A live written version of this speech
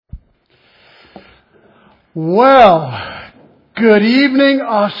Well, good evening,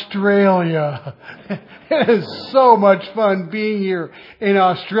 Australia. It is so much fun being here in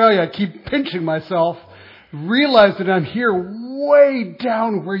Australia. I keep pinching myself, realize that I'm here way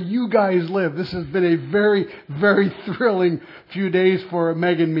down where you guys live. This has been a very, very thrilling few days for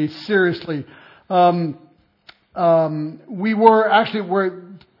Meg and me, seriously. We're kind of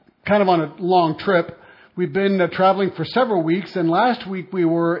on a long trip. We've been traveling for several weeks, and last week we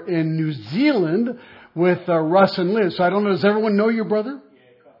were in New Zealand with Russ and Liz. So I don't know, does everyone know your brother?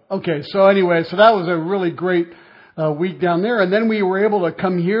 Okay, so anyway, so that was a really great week down there. And then we were able to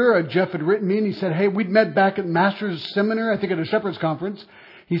come here. Jeff had written me and he said, hey, we'd met back at Masters Seminar, I think at a Shepherd's Conference.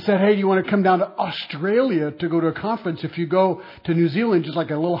 He said, hey, do you want to come down to Australia to go to a conference? If you go to New Zealand, just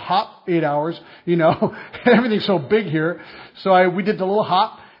like a little hop, 8 hours, you know, everything's so big here. So we did the little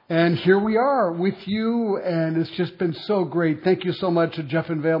hop. And here we are with you, and it's just been so great. Thank you so much, Jeff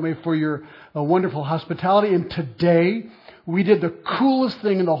and Vailme, for your wonderful hospitality. And today, we did the coolest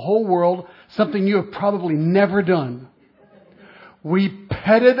thing in the whole world, something you have probably never done. We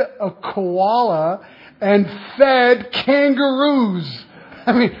petted a koala and fed kangaroos.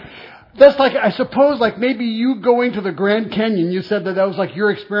 I mean, that's like, I suppose, like maybe you going to the Grand Canyon, you said that was like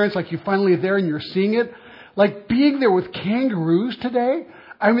your experience, like you're finally there and you're seeing it. Like being there with kangaroos today,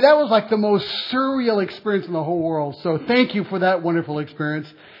 I mean, that was like the most surreal experience in the whole world. So thank you for that wonderful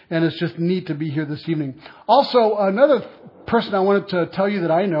experience. And it's just neat to be here this evening. Also, another person I wanted to tell you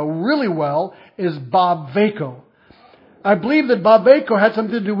that I know really well is Bob Vaco. I believe that Bob Vaco had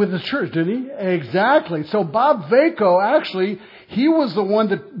something to do with his church, didn't he? Exactly. So Bob Vaco, actually, he was the one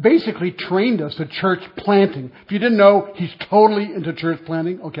that basically trained us at church planting. If you didn't know, he's totally into church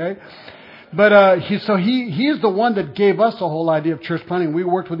planting, okay? But he's the one that gave us the whole idea of church planting. We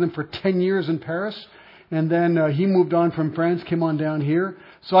worked with him for 10 years in Paris, and then he moved on from France, came on down here.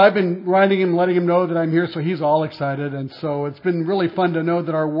 So I've been writing him, letting him know that I'm here, so he's all excited. And so it's been really fun to know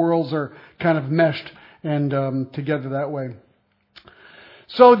that our worlds are kind of meshed and together that way.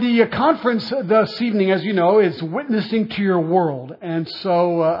 So the conference this evening, as you know, is Witnessing to Your World. And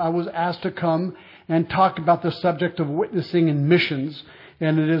so I was asked to come and talk about the subject of witnessing and missions.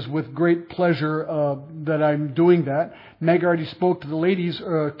 And it is with great pleasure that I'm doing that. Meg already spoke to the ladies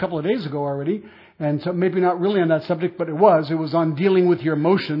a couple of days ago already. And so maybe not really on that subject, but it was on dealing with your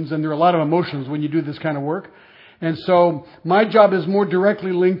emotions. And there are a lot of emotions when you do this kind of work. And so my job is more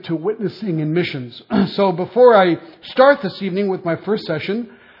directly linked to witnessing and missions. So before I start this evening with my first session,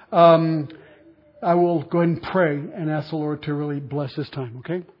 I will go ahead and pray and ask the Lord to really bless this time,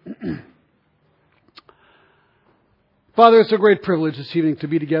 okay? Father, it's a great privilege this evening to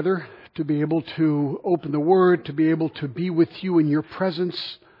be together, to be able to open the Word, to be able to be with you in your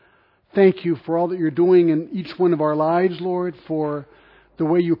presence. Thank you for all that you're doing in each one of our lives, Lord, for the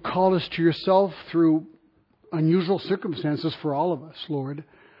way you call us to yourself through unusual circumstances for all of us, Lord.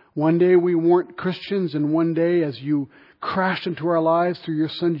 One day we weren't Christians, and one day as you crashed into our lives through your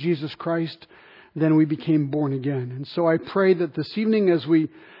Son, Jesus Christ, then we became born again. And so I pray that this evening as we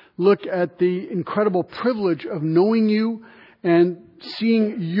look at the incredible privilege of knowing you and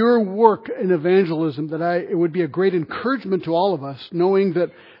seeing your work in evangelism, that it would be a great encouragement to all of us, knowing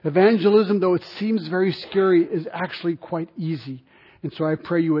that evangelism, though it seems very scary, is actually quite easy. And so I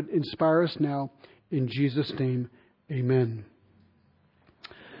pray you would inspire us now. In Jesus' name, amen.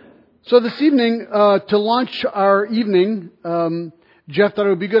 So this evening, to launch our evening, Jeff thought it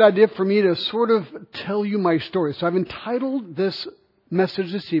would be a good idea for me to sort of tell you my story. So I've entitled this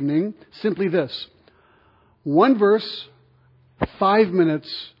message this evening simply this: one verse, 5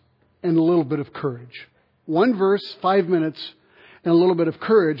 minutes, and a little bit of courage. One verse, 5 minutes, and a little bit of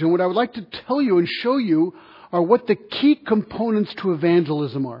courage. And what I would like to tell you and show you are what the key components to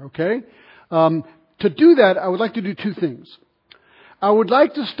evangelism are, okay? To do that, I would like to do two things. I would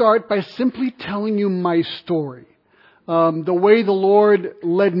like to start by simply telling you my story. The way the Lord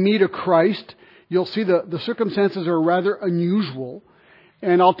led me to Christ. You'll see the circumstances are rather unusual.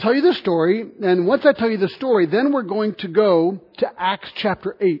 And I'll tell you the story, and once I tell you the story, then we're going to go to Acts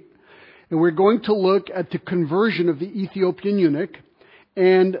chapter 8. And we're going to look at the conversion of the Ethiopian eunuch.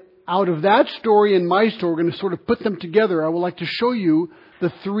 And out of that story and my story, we're going to sort of put them together. I would like to show you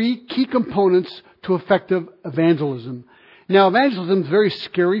the three key components to effective evangelism. Now, evangelism is very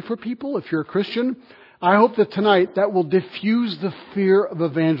scary for people if you're a Christian. I hope that tonight that will diffuse the fear of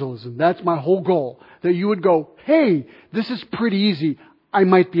evangelism. That's my whole goal. That you would go, hey, this is pretty easy. I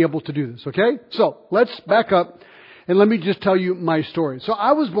might be able to do this, okay? So let's back up and let me just tell you my story. So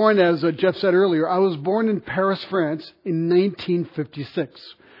I was born, as Jeff said earlier, I was born in Paris, France in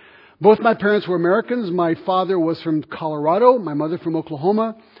 1956. Both my parents were Americans. My father was from Colorado, my mother from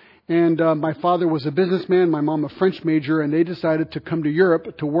Oklahoma. And my father was a businessman, my mom a French major, and they decided to come to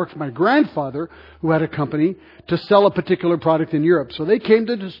Europe to work for my grandfather, who had a company, to sell a particular product in Europe. So they came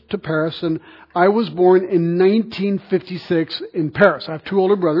to Paris, and I was born in 1956 in Paris. I have two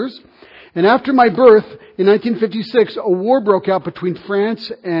older brothers. And after my birth, in 1956, a war broke out between France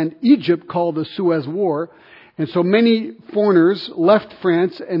and Egypt called the Suez War. And so many foreigners left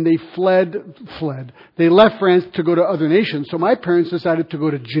France and they fled. They left France to go to other nations. So my parents decided to go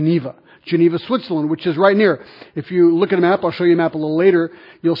to Geneva, Switzerland, which is right near. If you look at a map, I'll show you a map a little later,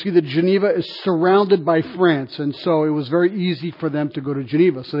 you'll see that Geneva is surrounded by France. And so it was very easy for them to go to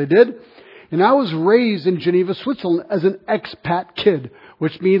Geneva. So they did. And I was raised in Geneva, Switzerland as an expat kid,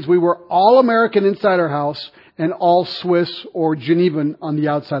 which means we were all American inside our house and all Swiss or Genevan on the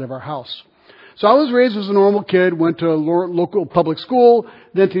outside of our house. So I was raised as a normal kid, went to a local public school,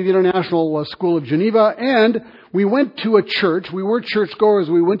 then to the International School of Geneva, and we went to a church. We were churchgoers.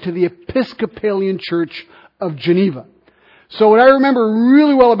 We went to the Episcopalian Church of Geneva. So what I remember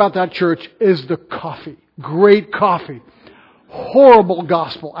really well about that church is the coffee. Great coffee. Horrible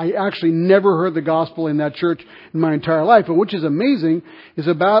gospel. I actually never heard the gospel in that church in my entire life. And which is amazing is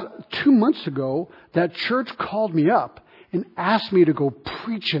about 2 months ago, that church called me up and asked me to go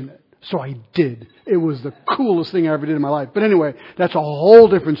preach in it. So I did. It was the coolest thing I ever did in my life. But anyway, that's a whole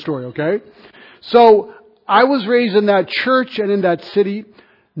different story, okay? So I was raised in that church and in that city.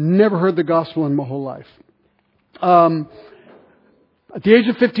 Never heard the gospel in my whole life. At the age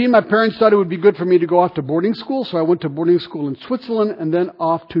of 15, my parents thought it would be good for me to go off to boarding school. So I went to boarding school in Switzerland and then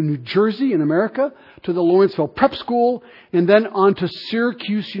off to New Jersey in America to the Lawrenceville Prep School and then on to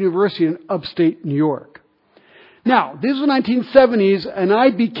Syracuse University in upstate New York. Now, this was the 1970s and I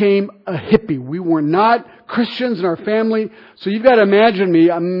became a hippie. We were not Christians in our family. So you've got to imagine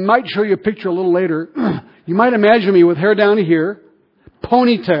me. I might show you a picture a little later. You might imagine me with hair down to here,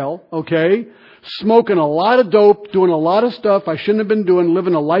 ponytail, okay? Smoking a lot of dope, doing a lot of stuff I shouldn't have been doing,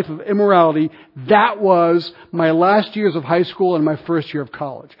 living a life of immorality. That was my last years of high school and my first year of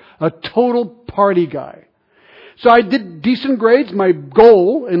college. A total party guy. So I did decent grades. My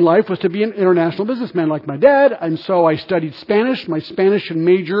goal in life was to be an international businessman like my dad. And so I studied Spanish. My Spanish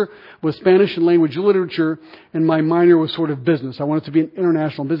major was Spanish and language literature. And my minor was sort of business. I wanted to be an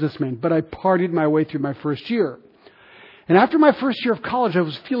international businessman. But I partied my way through my first year. And after my first year of college, I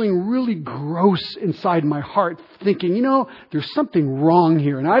was feeling really gross inside my heart, thinking, there's something wrong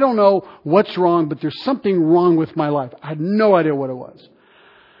here. And I don't know what's wrong, but there's something wrong with my life. I had no idea what it was.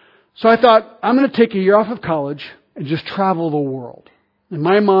 So I thought, I'm going to take a year off of college and just travel the world. And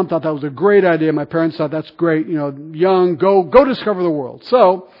my mom thought that was a great idea. My parents thought that's great. Young, go discover the world.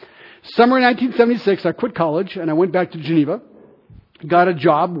 So summer 1976, I quit college and I went back to Geneva, got a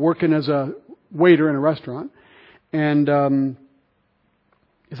job working as a waiter in a restaurant. And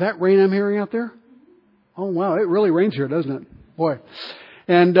is that rain I'm hearing out there? Oh, wow. It really rains here, doesn't it? Boy.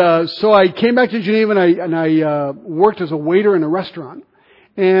 And so I came back to Geneva and I worked as a waiter in a restaurant.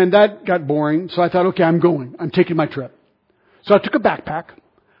 And that got boring. So I thought, okay, I'm taking my trip. So I took a backpack,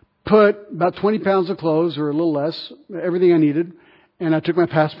 put about 20 pounds of clothes or a little less, everything I needed. And I took my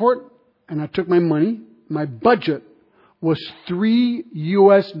passport and I took my money. My budget was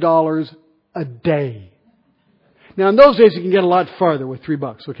 $3 a day. Now, in those days, you can get a lot farther with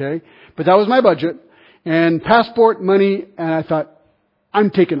 $3, okay? But that was my budget. And passport, money, and I thought, I'm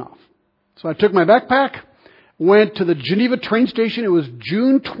taking off. So I took my backpack, went to the Geneva train station. It was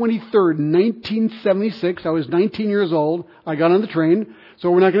June 23rd, 1976. I was 19 years old. I got on the train. So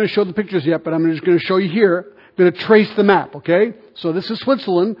we're not going to show the pictures yet, but I'm just going to show you here. I'm going to trace the map, okay? So this is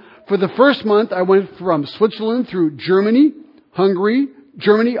Switzerland. For the first month, I went from Switzerland through Germany,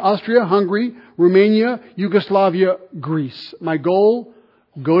 Austria, Hungary, Romania, Yugoslavia, Greece. My goal,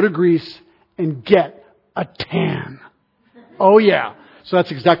 go to Greece and get a tan. Oh yeah. So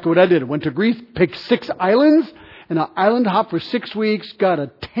that's exactly what I did. I went to Greece, picked 6 islands, and I island hopped for 6 weeks, got a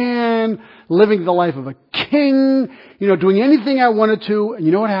tan, living the life of a king, doing anything I wanted to. And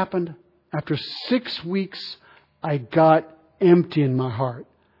you know what happened? After 6 weeks, I got empty in my heart.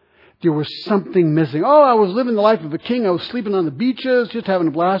 There was something missing. Oh, I was living the life of a king. I was sleeping on the beaches, just having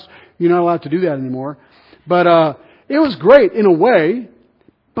a blast. You're not allowed to do that anymore. But it was great in a way,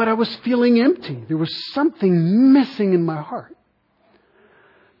 but I was feeling empty. There was something missing in my heart.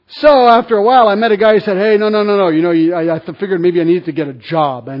 So after a while, I met a guy who said, hey, no. I figured maybe I needed to get a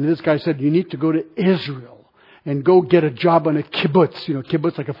job. And this guy said, you need to go to Israel and go get a job on a kibbutz.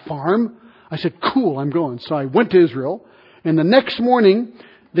 Kibbutz like a farm. I said, cool, I'm going. So I went to Israel. And the next morning,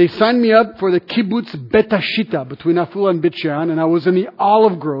 they signed me up for the kibbutz Bet Hashita between Afula and Bet Shean, and I was in the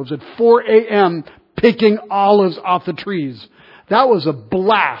olive groves at 4 a.m. picking olives off the trees. That was a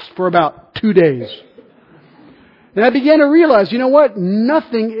blast for about 2 days. And I began to realize, you know what?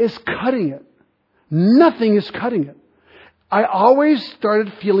 Nothing is cutting it. Nothing is cutting it. I always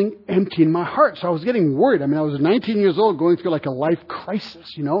started feeling empty in my heart. So I was getting worried. I mean, I was 19 years old going through like a life crisis,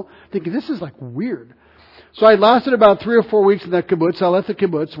 thinking this is like weird. So I lasted about 3 or 4 weeks in that kibbutz. I left the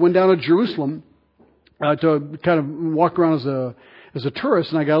kibbutz, went down to Jerusalem to kind of walk around as a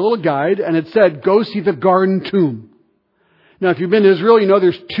tourist. And I got a little guide and it said, go see the Garden Tomb. Now, if you've been to Israel, you know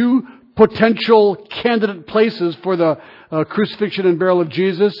there's 2 potential candidate places for the crucifixion and burial of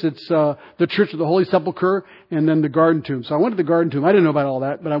Jesus. It's the Church of the Holy Sepulchre and then the Garden Tomb. So I went to the Garden Tomb. I didn't know about all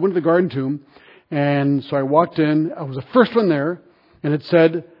that, but I went to the Garden Tomb. And so I walked in. I was the first one there. And it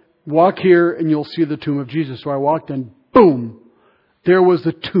said, walk here and you'll see the tomb of Jesus. So I walked in. Boom. There was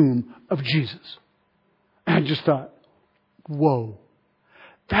the tomb of Jesus. And I just thought, whoa,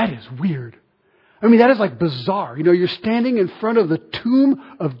 that is weird. I mean, that is like bizarre. You're standing in front of the tomb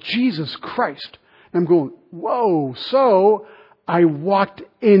of Jesus Christ. And I'm going, whoa. So I walked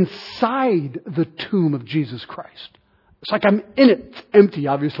inside the tomb of Jesus Christ. It's like I'm in it. It's empty,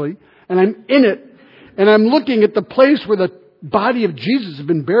 obviously. And I'm in it. And I'm looking at the place where the body of Jesus has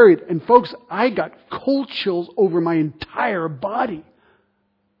been buried. And folks, I got cold chills over my entire body.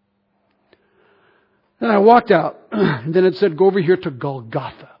 And I walked out, and then it said, go over here to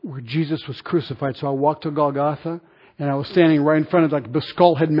Golgotha, where Jesus was crucified. So I walked to Golgotha, and I was standing right in front of like the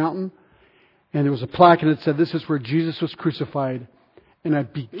Skullhead Mountain, and there was a plaque, and it said, this is where Jesus was crucified. And I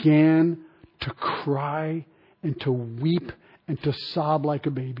began to cry and to weep and to sob like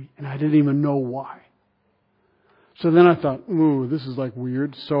a baby, and I didn't even know why. So then I thought, ooh, this is like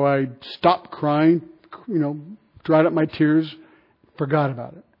weird. So I stopped crying, dried up my tears, forgot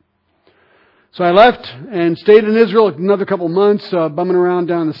about it. So I left and stayed in Israel another couple of months, bumming around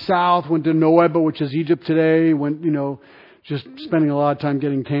down the south, went to Noeba, which is Egypt today, went, just spending a lot of time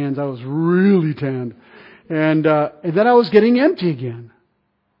getting tans. I was really tanned. And then I was getting empty again.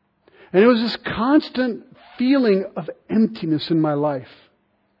 And it was this constant feeling of emptiness in my life.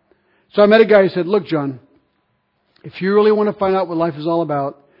 So I met a guy who said, look, John, if you really want to find out what life is all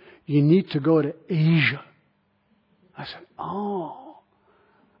about, you need to go to Asia. I said, oh,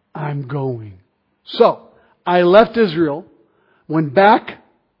 I'm going. So I left Israel, went back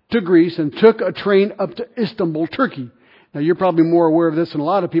to Greece, and took a train up to Istanbul, Turkey. Now, you're probably more aware of this than a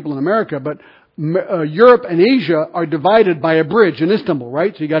lot of people in America, but Europe and Asia are divided by a bridge in Istanbul,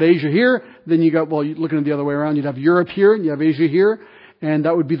 right? So you got Asia here, then you got, you're looking at the other way around, you'd have Europe here, and you have Asia here, and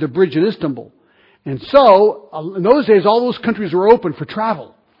that would be the bridge in Istanbul. And so, in those days, all those countries were open for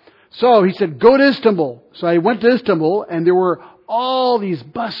travel. So he said, go to Istanbul. So I went to Istanbul, and there were all these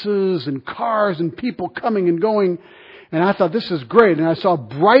buses and cars and people coming and going. And I thought, this is great. And I saw a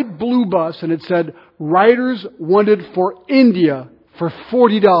bright blue bus and it said, riders wanted for India for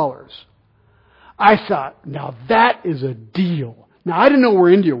 $40. I thought, now that is a deal. Now I didn't know where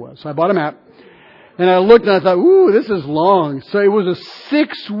India was. So I bought a map and I looked and I thought, ooh, this is long. So it was a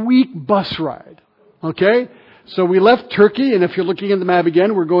 6-week bus ride. Okay. So we left Turkey. And if you're looking at the map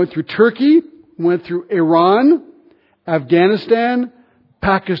again, we're going through Turkey, went through Iran, Afghanistan,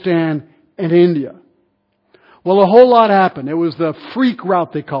 Pakistan, and India. Well, a whole lot happened. It was the freak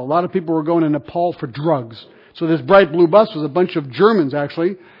route, they call it. A lot of people were going to Nepal for drugs. So this bright blue bus was a bunch of Germans,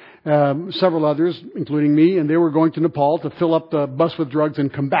 actually, several others, including me, and they were going to Nepal to fill up the bus with drugs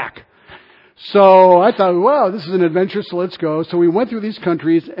and come back. So I thought, wow, this is an adventure, so let's go. So we went through these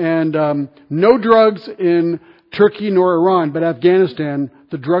countries, and no drugs in Turkey nor Iran, but Afghanistan,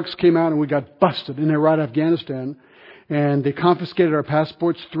 the drugs came out and we got busted in Iraq, Afghanistan. And they confiscated our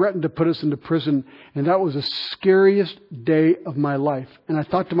passports, threatened to put us into prison. And that was the scariest day of my life. And I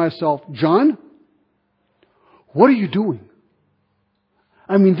thought to myself, John, what are you doing?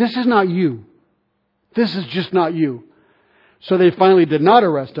 I mean, this is not you. This is just not you. So they finally did not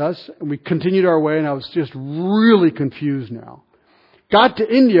arrest us. And we continued our way. And I was just really confused now. Got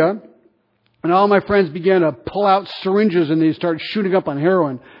to India. And all my friends began to pull out syringes and they started shooting up on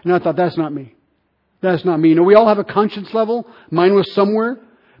heroin. And I thought, that's not me. That's not me. We all have a conscience level. Mine was somewhere.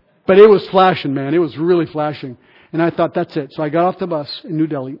 But it was flashing, man. It was really flashing. And I thought, that's it. So I got off the bus in New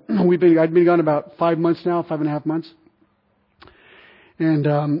Delhi. I'd been gone about 5 months now, 5.5 months.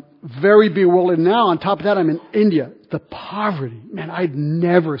 And very bewildered. Now, on top of that, I'm in India. The poverty. Man, I'd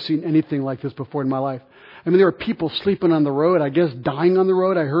never seen anything like this before in my life. I mean, there were people sleeping on the road. I guess dying on the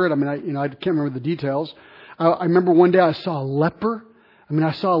road, I heard. I mean, I can't remember the details. I remember one day I saw a leper.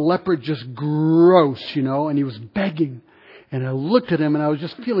 I saw a leper just gross, and he was begging. And I looked at him and I was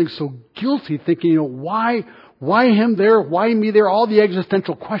just feeling so guilty, thinking, why him there? Why me there? All the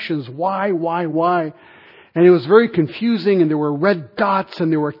existential questions. Why? And it was very confusing, and there were red dots, and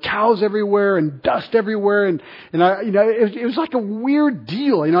there were cows everywhere, and dust everywhere, and it was like a weird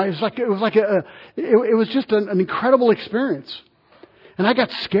deal. It was just an incredible experience. And I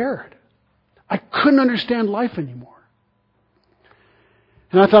got scared. I couldn't understand life anymore.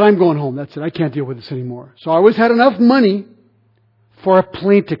 And I thought, I'm going home. That's it. I can't deal with this anymore. So I always had enough money for a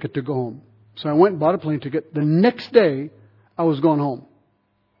plane ticket to go home. So I went and bought a plane ticket. The next day, I was going home.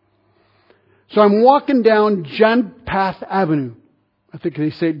 So I'm walking down Janpath Avenue. I think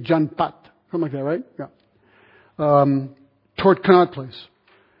they say Janpat. Something like that, right? Yeah. Toward Connaught Place.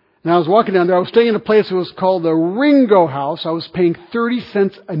 And I was walking down there. I was staying in a place that was called the Ringo House. I was paying 30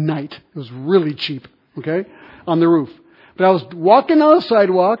 cents a night. It was really cheap, okay, on the roof. But I was walking down the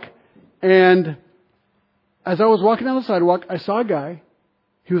sidewalk, and as I was walking down the sidewalk, I saw a guy.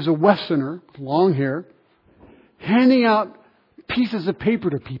 He was a Westerner, with long hair, handing out pieces of paper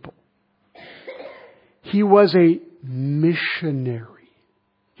to people. He was a missionary.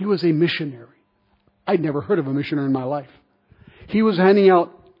 He was a missionary. I'd never heard of a missionary in my life. He was handing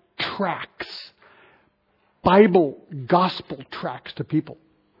out tracts, Bible, gospel tracts to people.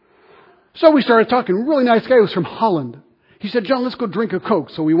 So we started talking. Really nice guy. He was from Holland. He said, John, let's go drink a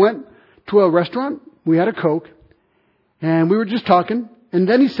Coke. So we went to a restaurant. We had a Coke. And we were just talking. And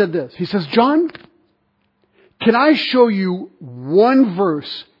then he said this. He says, John, can I show you one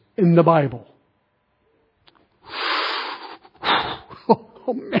verse in the Bible?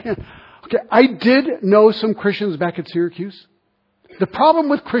 Oh, man. Okay, I did know some Christians back at Syracuse. The problem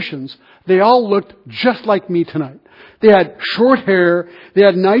with Christians, they all looked just like me tonight. They had short hair. They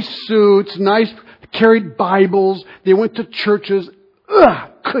had nice suits, carried Bibles. They went to churches.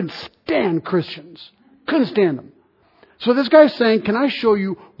 Couldn't stand Christians. Couldn't stand them. So this guy's saying, can I show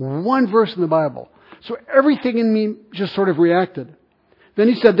you one verse in the Bible? So everything in me just sort of reacted. Then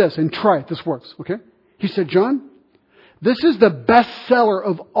he said this, and try it. This works, okay? He said, John, this is the bestseller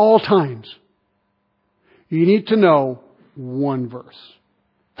of all times. You need to know one verse.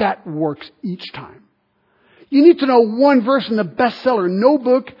 That works each time. You need to know one verse in the bestseller. No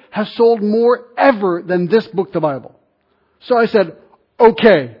book has sold more ever than this book, the Bible. So I said,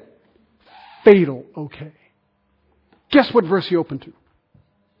 okay. Fatal okay. Guess what verse he opened to?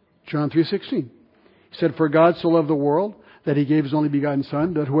 John 3:16. He said, for God so loved the world that He gave His only begotten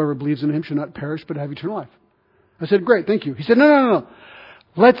Son, that whoever believes in Him should not perish but have eternal life. I said, great, thank you. He said, no.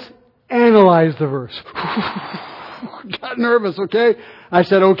 Let's analyze the verse. Got nervous, okay? I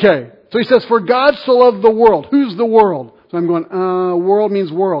said, okay. So he says, for God so loved the world. Who's the world? So I'm going, world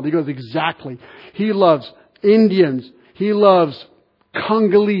means world. He goes, exactly. He loves Indians. He loves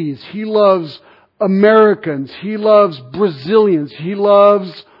Congolese. He loves Americans. He loves Brazilians. He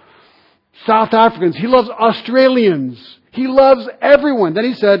loves South Africans. He loves Australians. He loves everyone. Then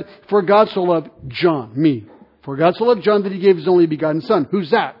he said, for God so loved John, me. For God so loved John that He gave His only begotten Son.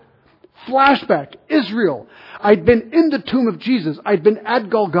 Who's that? Flashback. Israel. I'd been in the tomb of Jesus. I'd been at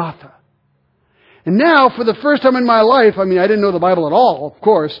Golgotha. And now, for the first time in my life, I didn't know the Bible at all, of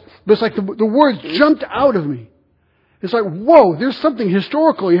course, but it's like the words jumped out of me. It's like, whoa, there's something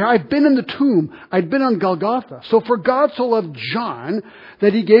historical here. I've been in the tomb. I'd been on Golgotha. So for God so loved John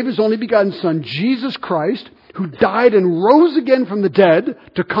that He gave His only begotten Son, Jesus Christ, who died and rose again from the dead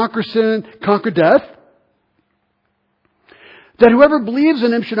to conquer sin, conquer death, that whoever believes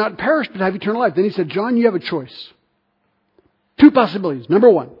in Him should not perish but have eternal life. Then he said, John, you have a choice. Two possibilities.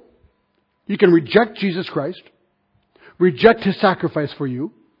 Number one, you can reject Jesus Christ, reject His sacrifice for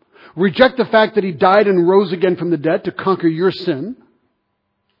you, reject the fact that He died and rose again from the dead to conquer your sin.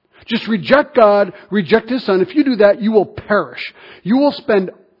 Just reject God, reject His Son. If you do that, you will perish. You will spend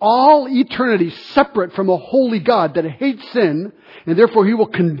all eternity separate from a holy God that hates sin, and therefore He will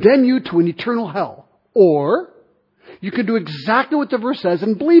condemn you to an eternal hell. Or you can do exactly what the verse says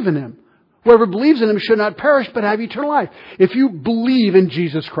and believe in Him. Whoever believes in Him should not perish but have eternal life. If you believe in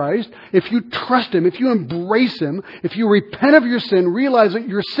Jesus Christ, if you trust Him, if you embrace Him, if you repent of your sin, realize that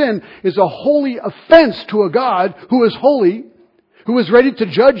your sin is a holy offense to a God who is holy, who is ready to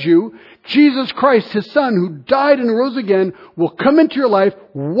judge you, Jesus Christ, His Son, who died and rose again, will come into your life,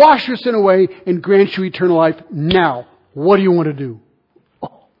 wash your sin away, and grant you eternal life now. What do you want to do?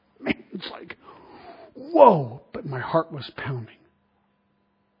 Oh, man, it's like, whoa, but my heart was pounding.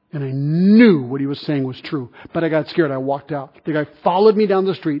 And I knew what he was saying was true. But I got scared. I walked out. The guy followed me down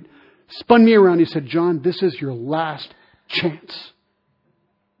the street, spun me around. He said, John, this is your last chance.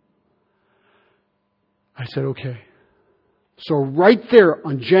 I said, okay. So right there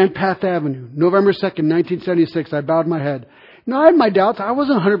on Janpath Avenue, November 2nd, 1976, I bowed my head. Now, I had my doubts. I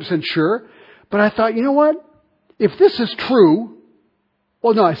wasn't 100% sure. But I thought, you know what? If this is true,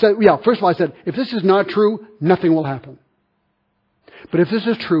 Well, no, I said, first of all, I said, if this is not true, nothing will happen. But if this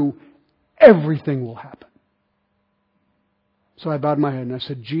is true, everything will happen. So I bowed my head and I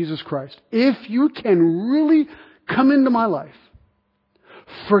said, Jesus Christ, if you can really come into my life,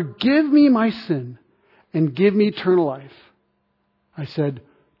 forgive me my sin, and give me eternal life, I said,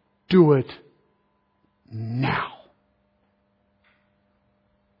 do it now.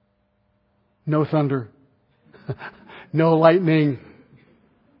 No thunder, no lightning,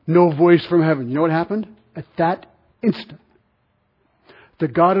 no voice from heaven. You know what happened? At that instant, the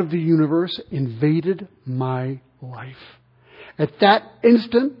God of the universe invaded my life. At that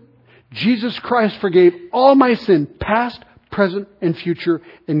instant, Jesus Christ forgave all my sin, past, present, and future,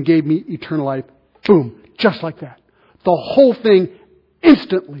 and gave me eternal life. Boom. Just like that. The whole thing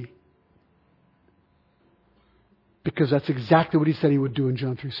instantly. Because that's exactly what he said he would do in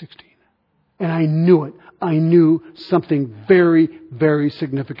John 3:16. And I knew it. I knew something very, very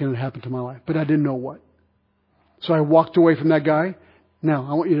significant had happened to my life. But I didn't know what. So I walked away from that guy. Now,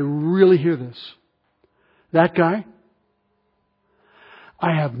 I want you to really hear this. That guy,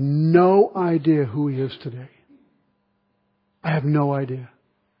 I have no idea who he is today. I have no idea.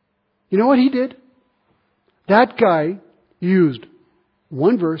 You know what he did? That guy used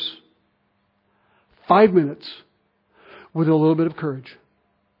one verse, 5 minutes, with a little bit of courage.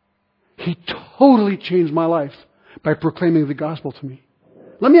 He totally changed my life by proclaiming the gospel to me.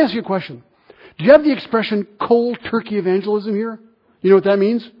 Let me ask you a question. Do you have the expression cold turkey evangelism here? You know what that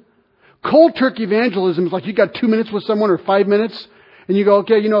means? Cold turkey evangelism is like you got 2 minutes with someone or 5 minutes, and you go,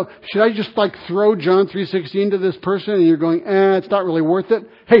 okay, should I just throw John 3:16 to this person? And you're going, it's not really worth it.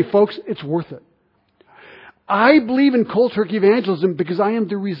 Hey, folks, it's worth it. I believe in cold turkey evangelism because I am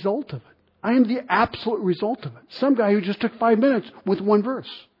the result of it. I am the absolute result of it. Some guy who just took 5 minutes with one verse.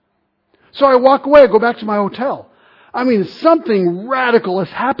 So I walk away, I go back to my hotel. I mean, something radical has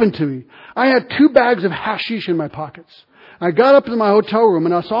happened to me. I had 2 bags of hashish in my pockets. I got up in my hotel room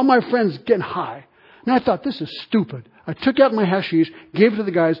and I saw my friends getting high. And I thought, this is stupid. I took out my hashish, gave it to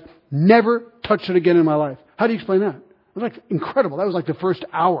the guys, never touched it again in my life. How do you explain that? It was incredible. That was the first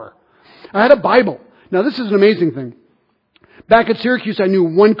hour. I had a Bible. Now, this is an amazing thing. Back at Syracuse, I knew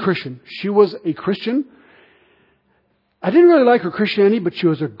one Christian. She was a Christian. I didn't really like her Christianity, but she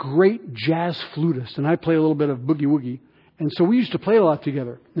was a great jazz flutist, and I play a little bit of boogie woogie. And so we used to play a lot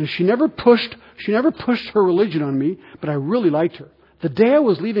together. And she never pushed her religion on me, but I really liked her. The day I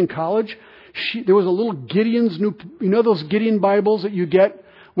was leaving college, there was a little Gideon's those Gideon Bibles that you get?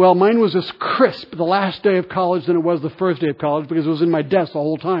 Well, mine was as crisp the last day of college than it was the first day of college because it was in my desk the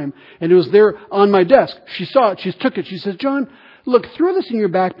whole time. And it was there on my desk. She saw it. She took it. She says, John, look, throw this in your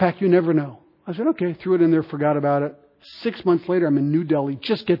backpack. You never know. I said, okay. Threw it in there, forgot about it. 6 months later, I'm in New Delhi,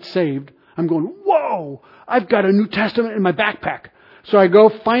 just get saved. I'm going, whoa, I've got a New Testament in my backpack. So I go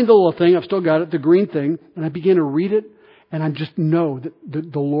find the little thing. I've still got it, the green thing. And I begin to read it. And I just know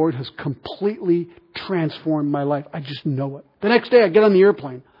that the Lord has completely transformed my life. I just know it. The next day I get on the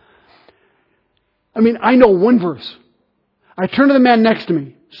airplane. I know one verse. I turn to the man next to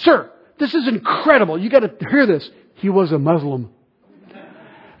me. Sir, this is incredible. You got to hear this. He was a Muslim.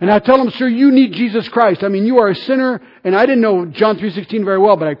 And I tell him, sir, you need Jesus Christ. You are a sinner. And I didn't know John 3:16 very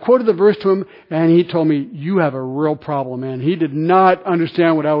well, but I quoted the verse to him and he told me, you have a real problem, man. He did not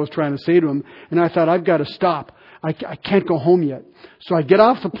understand what I was trying to say to him. And I thought, I've got to stop. I can't go home yet. So I get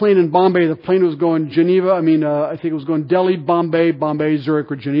off the plane in Bombay. The plane was going Geneva. I think it was going Delhi, Bombay,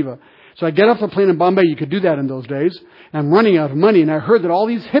 Zurich, or Geneva. So I get off the plane in Bombay. You could do that in those days. And I'm running out of money. And I heard that all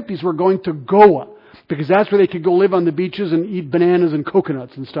these hippies were going to Goa because that's where they could go live on the beaches and eat bananas and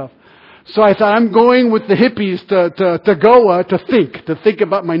coconuts and stuff. So I thought, I'm going with the hippies to Goa to think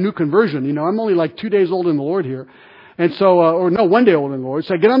about my new conversion. I'm only 2 days old in the Lord here. And so, 1 day old in the Lord.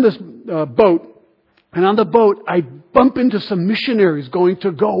 So I get on this boat. And on the boat, I bump into some missionaries going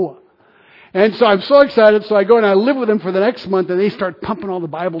to Goa. And so I'm so excited. So I go and I live with them for the next month. And they start pumping all the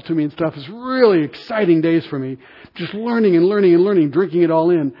Bible to me and stuff. It's really exciting days for me. Just learning, drinking it all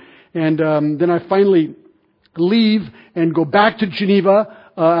in. And then I finally leave and go back to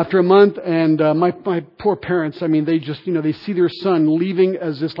Geneva after a month. And my poor parents, they just, they see their son leaving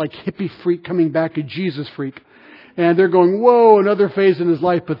as this hippie freak coming back a Jesus freak. And they're going, whoa, another phase in his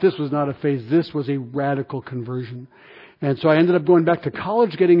life. But this was not a phase. This was a radical conversion. And so I ended up going back to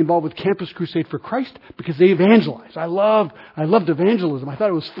college, getting involved with Campus Crusade for Christ because they evangelized. I loved evangelism. I thought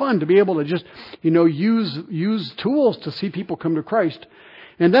it was fun to be able to just, use tools to see people come to Christ.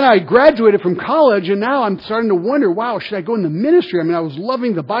 And then I graduated from college, and now I'm starting to wonder, wow, should I go in the ministry? I was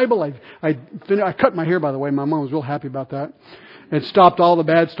loving the Bible. I cut my hair, by the way. My mom was real happy about that. and stopped all the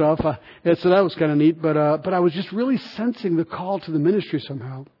bad stuff. And so that was kind of neat. But I was just really sensing the call to the ministry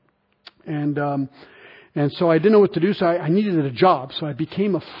somehow. And so I didn't know what to do. So I needed a job. So I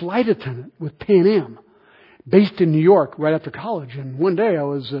became a flight attendant with Pan Am, based in New York right after college. And one day I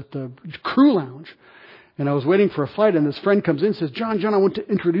was at the crew lounge and I was waiting for a flight. And this friend comes in and says, John, I want to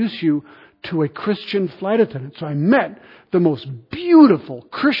introduce you to a Christian flight attendant. So I met the most beautiful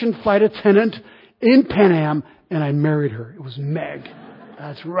Christian flight attendant in Pan Am, and I married her. It was Meg.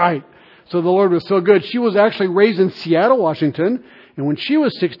 That's right. So the Lord was so good. She was actually raised in Seattle, Washington, and when she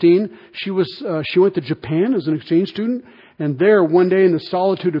was 16, she went to Japan as an exchange student, and there one day in the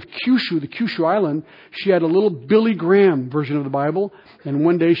solitude of Kyushu, the Kyushu Island, she had a little Billy Graham version of the Bible, and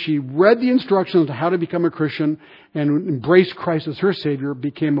one day she read the instructions on how to become a Christian and embraced Christ as her Savior,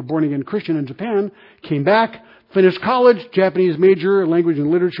 became a born-again Christian in Japan, came back, finished college, Japanese major, language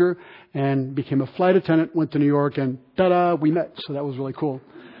and literature, and became a flight attendant, went to New York, and ta-da, we met. So that was really cool.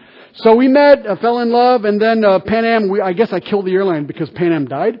 So we met, fell in love, and then Pan Am, I guess I killed the airline because Pan Am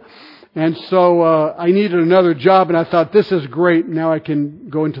died. And so I needed another job, and I thought, this is great. Now I can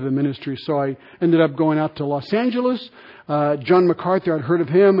go into the ministry. So I ended up going out to Los Angeles. John MacArthur, I'd heard of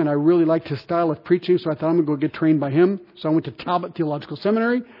him, and I really liked his style of preaching, so I thought I'm going to go get trained by him. So I went to Talbot Theological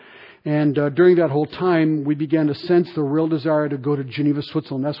Seminary. And during that whole time, we began to sense the real desire to go to Geneva,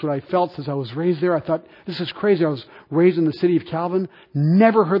 Switzerland. That's what I felt since I was raised there. I thought, this is crazy. I was raised in the city of Calvin,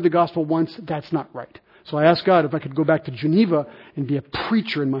 never heard the gospel once. That's not right. So I asked God if I could go back to Geneva and be a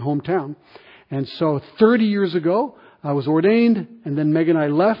preacher in my hometown. And so 30 years ago, I was ordained, and then Meg and I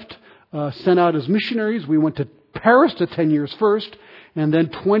left, sent out as missionaries. We went to Paris to 10 years first, and then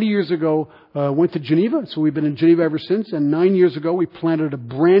 20 years ago, went to Geneva. So we've been in Geneva ever since. And 9 years ago, we planted a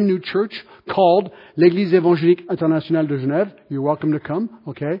brand new church called l'Église Évangélique Internationale de Genève. You're welcome to come.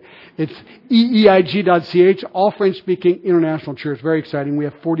 Okay. It's EEIG.ch, all French-speaking international church. Very exciting. We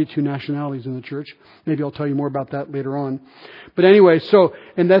have 42 nationalities in the church. Maybe I'll tell you more about that later on. But anyway,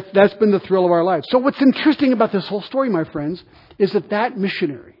 and that's been the thrill of our lives. So what's interesting about this whole story, my friends, is that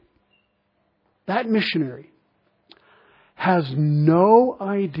missionary has no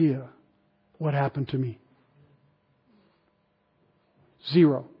idea what happened to me.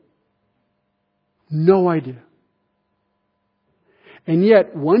 Zero. No idea. And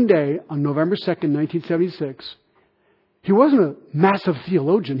yet, one day, on November 2nd, 1976, he wasn't a massive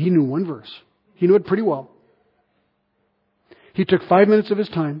theologian. He knew one verse. He knew it pretty well. He took 5 minutes of his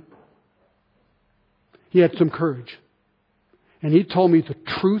time. He had some courage. And he told me the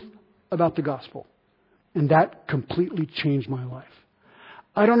truth about the gospel. And that completely changed my life.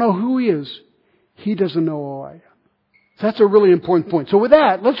 I don't know who he is. He doesn't know who I am. So that's a really important point. So with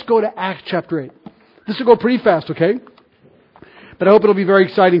that, let's go to Acts chapter 8. This will go pretty fast, okay? But I hope it'll be very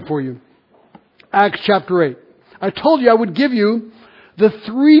exciting for you. Acts chapter 8. I told you I would give you the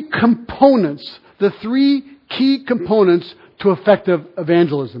three key components to effective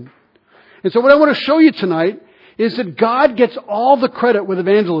evangelism. And so what I want to show you tonight is that God gets all the credit with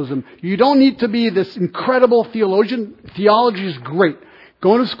evangelism. You don't need to be this incredible theologian. Theology is great.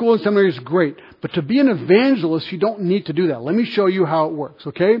 Going to school and seminary is great. But to be an evangelist, you don't need to do that. Let me show you how it works,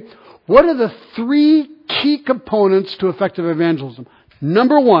 okay? What are the three key components to effective evangelism?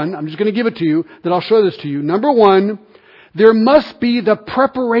 Number one, I'm just going to give it to you, then I'll show this to you. Number one, there must be the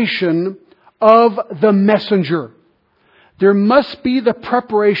preparation of the messenger. There must be the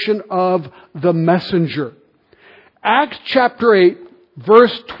preparation of the messenger. Acts chapter 8,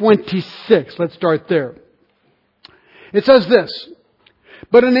 verse 26. Let's start there. It says this.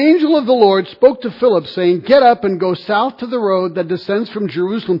 But an angel of the Lord spoke to Philip, saying, Get up and go south to the road that descends from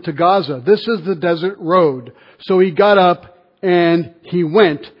Jerusalem to Gaza. This is the desert road. So he got up and he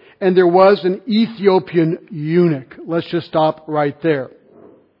went. And there was an Ethiopian eunuch. Let's just stop right there.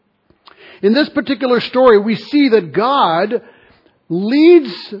 In this particular story, we see that God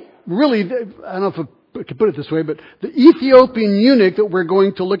leads, really, I don't know if I can put it this way, but the Ethiopian eunuch that we're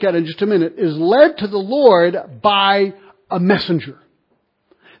going to look at in just a minute is led to the Lord by a messenger.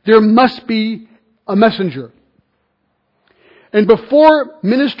 There must be a messenger. And before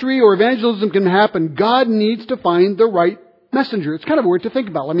ministry or evangelism can happen, God needs to find the right messenger. It's kind of weird to think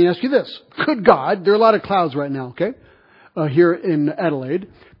about. Let me ask you this. Could God, there are a lot of clouds right now, okay, here in Adelaide.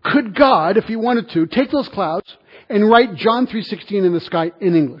 Could God, if he wanted to, take those clouds and write John 3:16 in the sky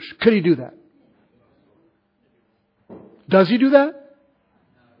in English? Could he do that? Does he do that?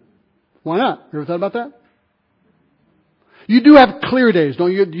 Why not? You ever thought about that? You do have clear days,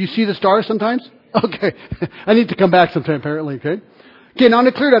 don't you? Do you see the stars sometimes? Okay. I need to come back sometime, apparently, okay? Okay, now on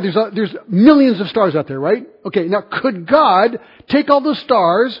a clear day, there's millions of stars out there, right? Okay, now could God take all those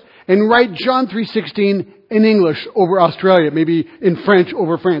stars and write John 3:16 in English over Australia, maybe in French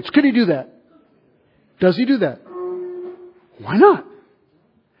over France? Could he do that? Does he do that? Why not?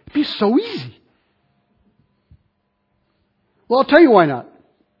 It'd be so easy. Well, I'll tell you why not.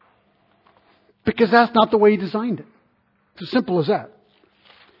 Because that's not the way he designed it. It's as simple as that.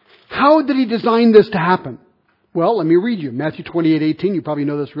 How did he design this to happen? Well, let me read you. Matthew 28:18. You probably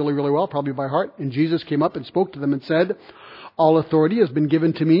know this really, really well, probably by heart. And Jesus came up and spoke to them and said, all authority has been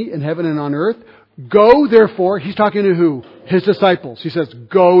given to me in heaven and on earth. Go, therefore. He's talking to who? His disciples. He says,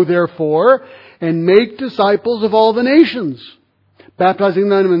 go, therefore, and make disciples of all the nations, baptizing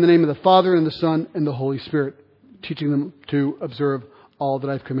them in the name of the Father and the Son and the Holy Spirit, teaching them to observe all that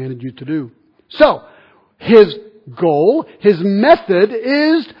I've commanded you to do. So, his goal, his method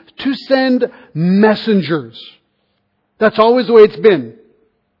is to send messengers. That's always the way it's been.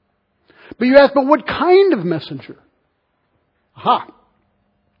 But you ask, but what kind of messenger? Aha.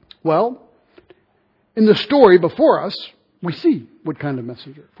 Well, in the story before us, we see what kind of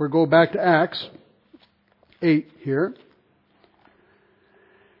messenger. If we go back to Acts 8 here.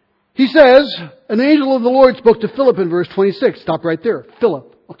 He says, an angel of the Lord spoke to Philip in verse 26. Stop right there.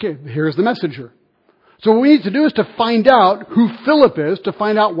 Philip. Okay, here's the messenger. So what we need to do is to find out who Philip is, to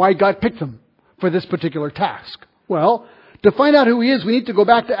find out why God picked him for this particular task. Well, to find out who he is, we need to go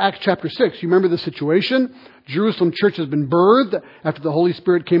back to Acts chapter 6. You remember the situation? Jerusalem church has been birthed after the Holy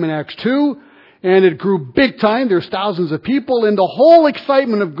Spirit came in Acts 2. And it grew big time. There's thousands of people. And the whole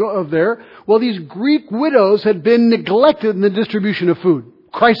excitement of there, well, these Greek widows had been neglected in the distribution of food.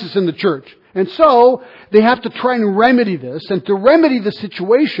 Crisis in the church. And so, they have to try and remedy this. And to remedy the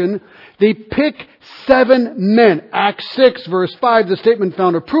situation, they pick 7 men. Acts 6, verse 5, the statement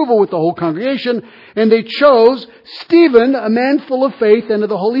found approval with the whole congregation. And they chose Stephen, a man full of faith and of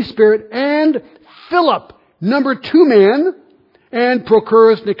the Holy Spirit, and Philip, number 2 man, and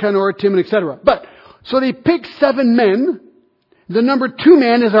Prochorus, Nicanor, Timon, etc. But, so they pick 7 men. The number 2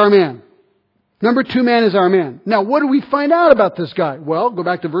 man is our man. Number 2 man is our man. Now, what do we find out about this guy? Well, go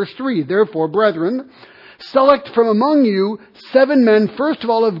back to verse 3. Therefore, brethren, select from among you 7 men, first of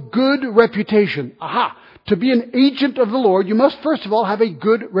all, of good reputation. Aha! To be an agent of the Lord, you must first of all have a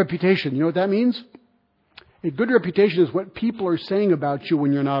good reputation. You know what that means? A good reputation is what people are saying about you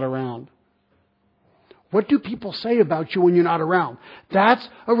when you're not around. What do people say about you when you're not around? That's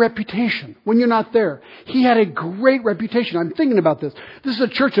a reputation when you're not there. He had a great reputation. I'm thinking about this. This is a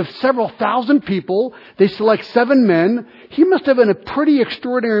church of several thousand people. They select 7 men. He must have been a pretty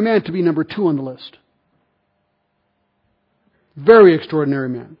extraordinary man to be number 2 on the list. Very extraordinary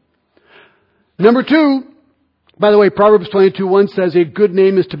man. Number 2, by the way, Proverbs 22:1 says a good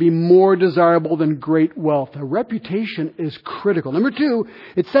name is to be more desirable than great wealth. A reputation is critical. Number 2,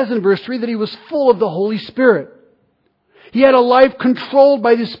 it says in verse 3 that he was full of the Holy Spirit. He had a life controlled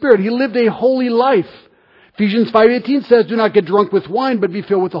by the Spirit. He lived a holy life. Ephesians 5:18 says, do not get drunk with wine, but be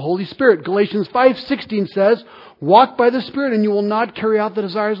filled with the Holy Spirit. Galatians 5:16 says, walk by the Spirit and you will not carry out the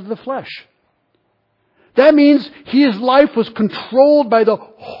desires of the flesh. That means his life was controlled by the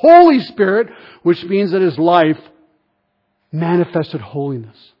Holy Spirit, which means that his life manifested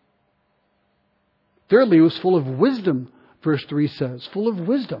holiness. Thirdly, he was full of wisdom, verse 3 says. Full of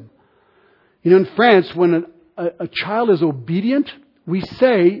wisdom. You know, in France, when a child is obedient, we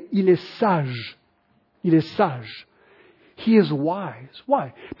say, il est sage. Il est sage. He is wise.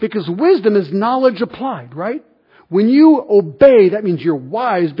 Why? Because wisdom is knowledge applied, right? When you obey, that means you're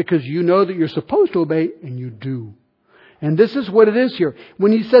wise because you know that you're supposed to obey, and you do. And this is what it is here.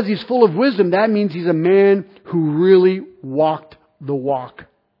 When he says he's full of wisdom, that means he's a man who really walked the walk.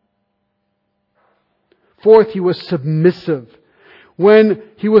 Fourth, he was submissive. When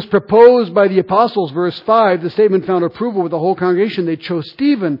he was proposed by the apostles, verse 5, the statement found approval with the whole congregation. They chose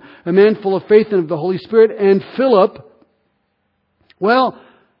Stephen, a man full of faith and of the Holy Spirit, and Philip. Well,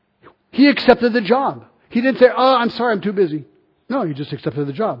 he accepted the job. He didn't say, oh, I'm sorry, I'm too busy. No, he just accepted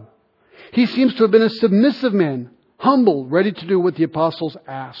the job. He seems to have been a submissive man. Humble, ready to do what the apostles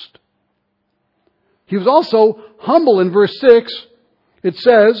asked. He was also humble. In verse 6, it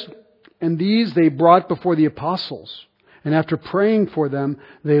says, and these they brought before the apostles. And after praying for them,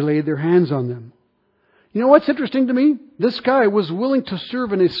 they laid their hands on them. You know what's interesting to me? This guy was willing to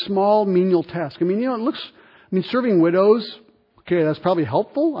serve in a small menial task. I mean, serving widows, okay, that's probably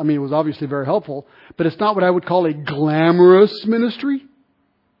helpful. I mean, it was obviously very helpful. But it's not what I would call a glamorous ministry.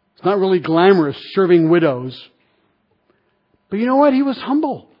 It's not really glamorous, serving widows. But you know what? He was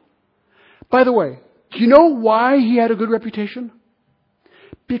humble. By the way, do you know why he had a good reputation?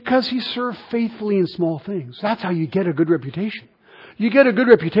 Because he served faithfully in small things. That's how you get a good reputation. You get a good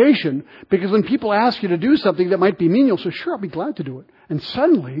reputation because when people ask you to do something that might be menial, so sure, I'll be glad to do it. And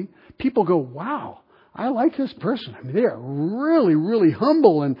suddenly, people go, wow, I like this person. I mean, they are really, really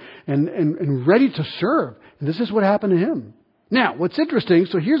humble and ready to serve. And this is what happened to him. Now, what's interesting,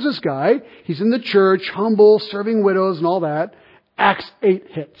 so here's this guy. He's in the church, humble, serving widows and all that. Acts 8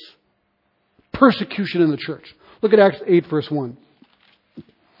 hits. Persecution in the church. Look at Acts 8, verse 1.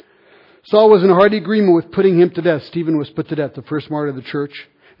 Saul was in hearty agreement with putting him to death. Stephen was put to death, the first martyr of the church.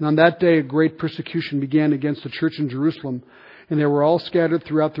 And on that day, a great persecution began against the church in Jerusalem. And they were all scattered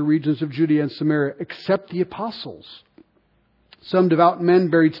throughout the regions of Judea and Samaria, except the apostles. Some devout men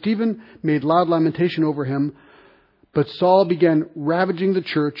buried Stephen, made loud lamentation over him. But Saul began ravaging the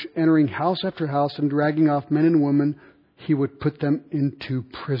church, entering house after house and dragging off men and women. He would put them into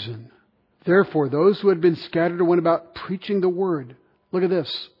prison. Therefore, those who had been scattered went about preaching the word. Look at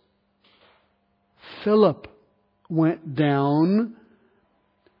this. Philip went down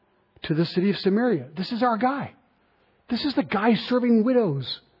to the city of Samaria. This is our guy. This is the guy serving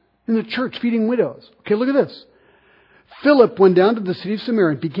widows in the church, feeding widows. Okay, look at this. Philip went down to the city of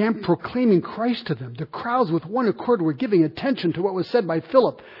Samaria and began proclaiming Christ to them. The crowds with one accord were giving attention to what was said by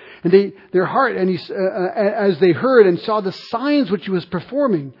Philip. And their heart, as they heard and saw the signs which he was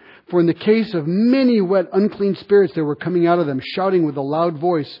performing. For in the case of many wet, unclean spirits, they were coming out of them, shouting with a loud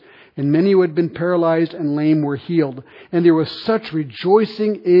voice. And many who had been paralyzed and lame were healed. And there was such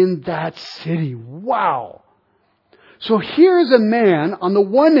rejoicing in that city. Wow. So here's a man on the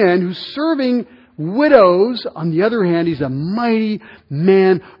one hand who's serving widows. On the other hand, he's a mighty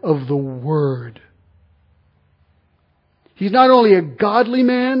man of the Word. He's not only a godly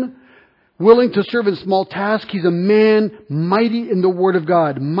man, willing to serve in small tasks. He's a man mighty in the Word of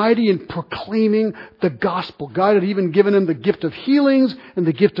God, mighty in proclaiming the gospel. God had even given him the gift of healings and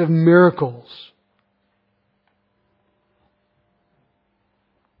the gift of miracles.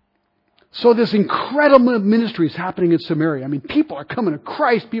 So this incredible ministry is happening in Samaria. I mean, people are coming to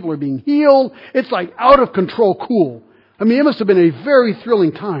Christ. People are being healed. It's like out of control cool. I mean, it must have been a very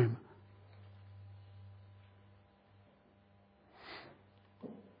thrilling time.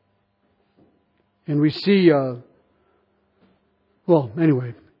 And we see,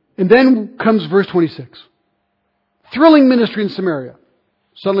 anyway. And then comes verse 26. Thrilling ministry in Samaria.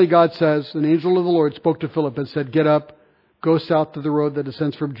 Suddenly God says, an angel of the Lord spoke to Philip and said, get up, go south to the road that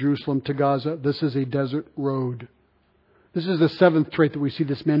descends from Jerusalem to Gaza. This is a desert road. This is the seventh trait that we see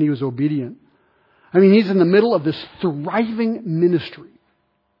this man. He was obedient. I mean, he's in the middle of this thriving ministry.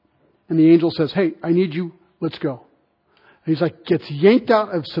 And the angel says, hey, I need you. Let's go. And he's like, gets yanked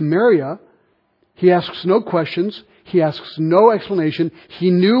out of Samaria. He asks no questions. He asks no explanation. He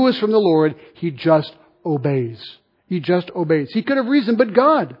knew it was from the Lord. He just obeys. He just obeys. He could have reasoned, but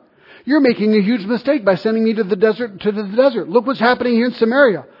God, you're making a huge mistake by sending me to the desert. Look what's happening here in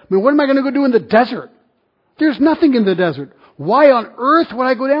Samaria. I mean, what am I going to go do in the desert? There's nothing in the desert. Why on earth would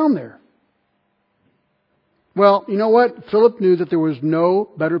I go down there? Well, you know what? Philip knew that there was no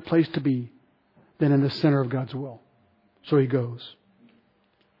better place to be than in the center of God's will. So he goes.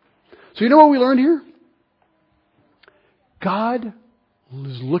 So you know what we learned here? God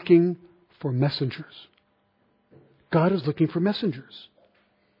is looking for messengers. God is looking for messengers.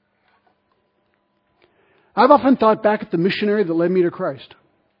 I've often thought back at the missionary that led me to Christ.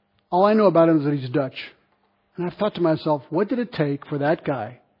 All I know about him is that he's Dutch. And I've thought to myself, what did it take for that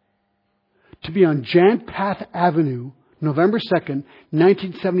guy to be on Jan Path Avenue, November 2nd,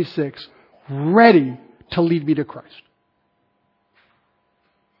 1976, ready to lead me to Christ?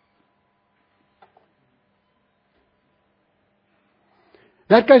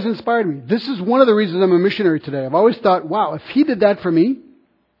 That guy's inspired me. This is one of the reasons I'm a missionary today. I've always thought, wow, if he did that for me,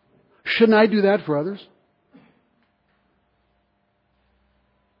 shouldn't I do that for others?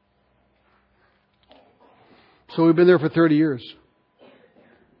 So we've been there for 30 years.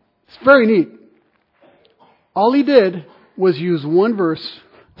 It's very neat. All he did was use one verse,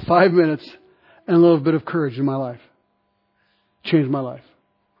 5 minutes, and a little bit of courage in my life. Changed my life.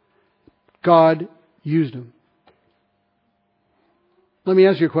 God used him. Let me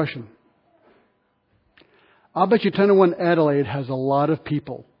ask you a question. I'll bet you 10 to 1 Adelaide has a lot of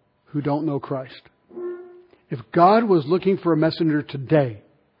people who don't know Christ. If God was looking for a messenger today,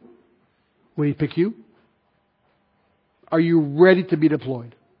 would he pick you? Are you ready to be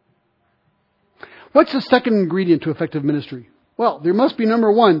deployed? What's the second ingredient to effective ministry? Well, there must be,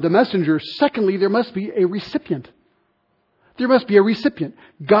 number one, the messenger. Secondly, there must be a recipient. There must be a recipient.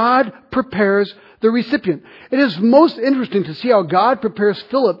 God prepares the recipient. It is most interesting to see how God prepares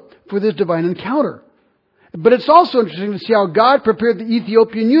Philip for this divine encounter. But it's also interesting to see how God prepared the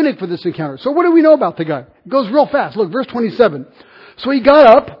Ethiopian eunuch for this encounter. So what do we know about the guy? It goes real fast. Look, verse 27. So he got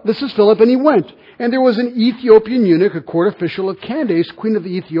up, this is Philip, and he went. And there was an Ethiopian eunuch, a court official of Candace, queen of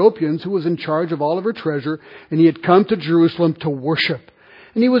the Ethiopians, who was in charge of all of her treasure, and he had come to Jerusalem to worship.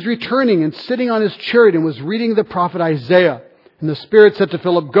 And he was returning and sitting on his chariot and was reading the prophet Isaiah. And the Spirit said to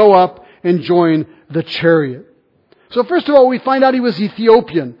Philip, "Go up and join the chariot." So first of all, we find out he was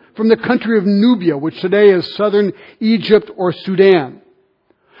Ethiopian, from the country of Nubia, which today is southern Egypt or Sudan.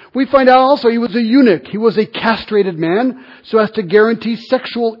 We find out also he was a eunuch. He was a castrated man, so as to guarantee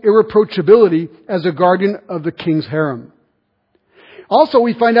sexual irreproachability as a guardian of the king's harem. Also,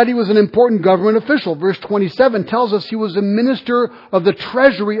 we find out he was an important government official. Verse 27 tells us he was a minister of the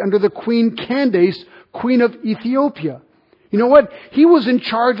treasury under the Queen Candace, queen of Ethiopia. You know what? He was in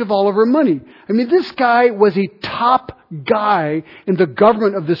charge of all of her money. I mean, this guy was a top guy in the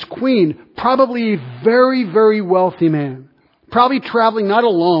government of this queen, probably a very, very wealthy man. Probably traveling not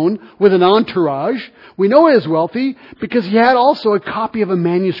alone, with an entourage. We know he is wealthy because he had also a copy of a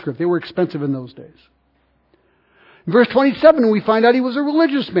manuscript. They were expensive in those days. In verse 27, we find out he was a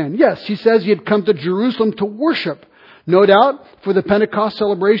religious man. Yes, he says he had come to Jerusalem to worship. No doubt for the Pentecost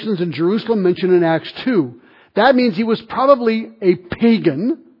celebrations in Jerusalem mentioned in Acts 2. That means he was probably a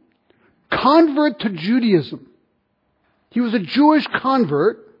pagan convert to Judaism. He was a Jewish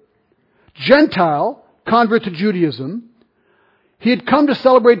convert, Gentile convert to Judaism. He had come to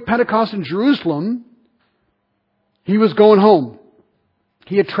celebrate Pentecost in Jerusalem. He was going home.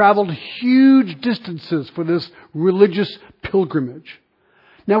 He had traveled huge distances for this religious pilgrimage.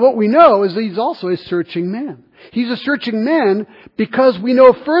 Now what we know is that he's also a searching man. He's a searching man because we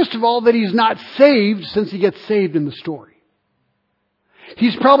know, first of all, that he's not saved since he gets saved in the story.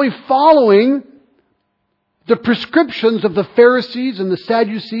 He's probably following the prescriptions of the Pharisees and the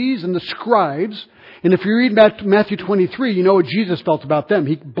Sadducees and the scribes. And if you read Matthew 23, you know what Jesus felt about them.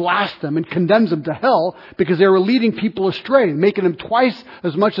 He blasts them and condemns them to hell because they were leading people astray, making them twice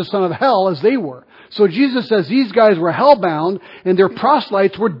as much a son of hell as they were. So Jesus says these guys were hellbound and their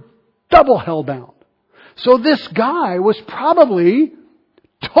proselytes were double hellbound. So this guy was probably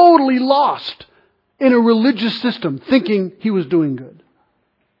totally lost in a religious system, thinking he was doing good.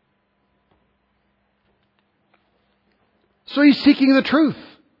 So he's seeking the truth.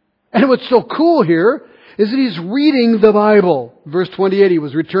 And what's so cool here is that he's reading the Bible. Verse 28, he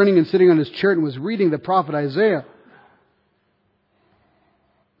was returning and sitting on his chariot and was reading the prophet Isaiah.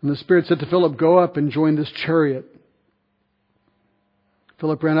 And the Spirit said to Philip, "Go up and join this chariot."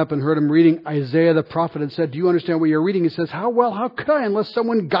 Philip ran up and heard him reading Isaiah the prophet and said, "Do you understand what you're reading?" He says, "How could I unless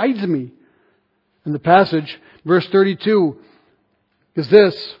someone guides me?" And the passage, verse 32, is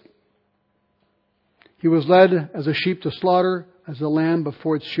this: "He was led as a sheep to slaughter, as a lamb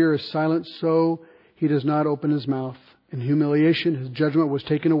before its shearer is silent, so he does not open his mouth. In humiliation his judgment was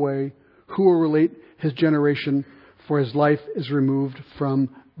taken away. Who will relate his generation? For his life is removed from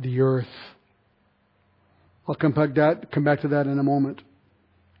the earth." I'll come back to that in a moment.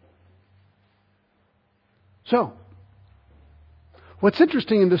 So, what's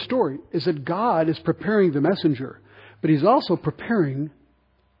interesting in this story is that God is preparing the messenger, but He's also preparing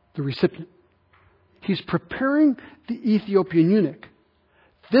the recipient. He's preparing the Ethiopian eunuch.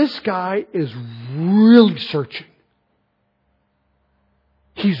 This guy is really searching.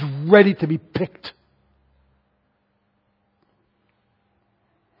 He's ready to be picked.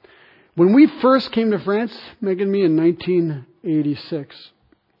 When we first came to France, Megan and me, in 1986,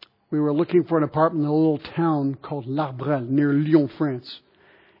 we were looking for an apartment in a little town called L'Arbrel, near Lyon, France.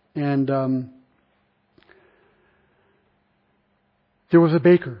 And there was a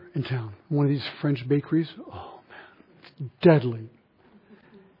baker in town, one of these French bakeries. Oh, man, it's deadly.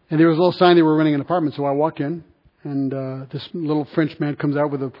 And there was a little sign they were renting an apartment, so I walk in, and this little French man comes out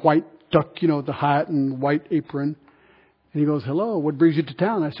with a white duck, the hat and white apron. And he goes, "Hello, what brings you to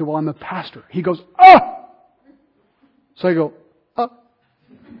town?" I said, "Well, I'm a pastor." He goes, "Ah!" So I go, "Ah."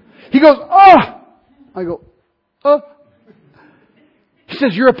 He goes, "Ah!" I go, "Ah." He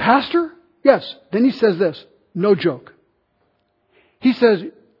says, "You're a pastor?" "Yes." Then he says this, no joke. He says,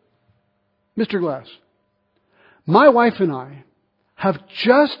 "Mr. Glass, my wife and I have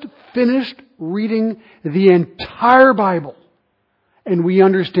just finished reading the entire Bible, and we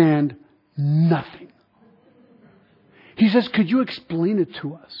understand nothing." He says, "Could you explain it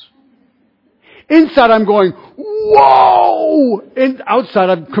to us?" Inside I'm going, whoa! And outside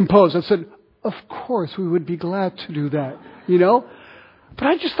I'm composed. I said, "Of course we would be glad to do that, But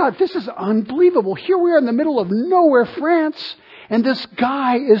I just thought, this is unbelievable. Here we are in the middle of nowhere, France, and this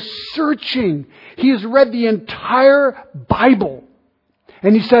guy is searching. He has read the entire Bible.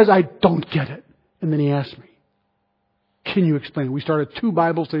 And he says, "I don't get it." And then he asked me, "Can you explain it?" We started 2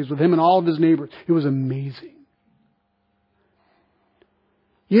 Bible studies with him and all of his neighbors. It was amazing.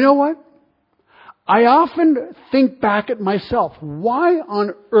 You know what? I often think back at myself. Why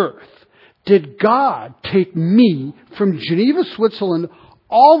on earth did God take me from Geneva, Switzerland,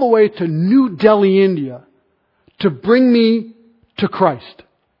 all the way to New Delhi, India, to bring me to Christ?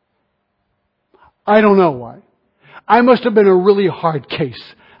 I don't know why. I must have been a really hard case.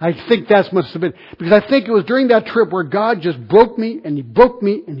 I think that must have been, because I think it was during that trip where God just broke me, and He broke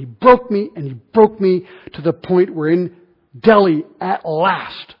me, and He broke me, and He broke me to the point where in Delhi, at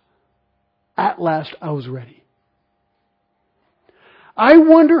last I was ready. I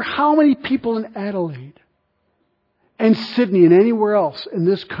wonder how many people in Adelaide and Sydney and anywhere else in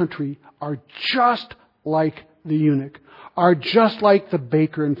this country are just like the eunuch, are just like the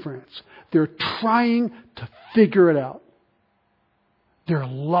baker in France. They're trying to figure it out. They're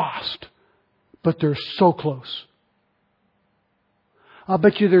lost, but they're so close. I'll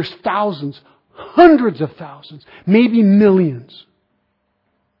bet you there's thousands, hundreds of thousands, maybe millions.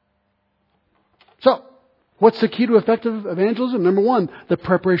 So, what's the key to effective evangelism? Number one, the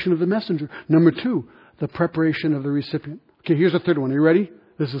preparation of the messenger. Number two, the preparation of the recipient. Okay, here's the third one. Are you ready?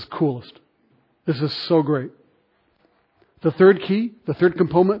 This is coolest. This is so great. The third key, the third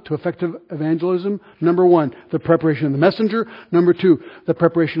component to effective evangelism. Number one, the preparation of the messenger. Number two, the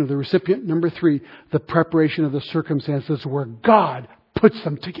preparation of the recipient. Number three, the preparation of the circumstances where God puts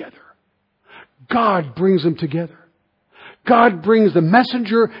them together. God brings them together. God brings the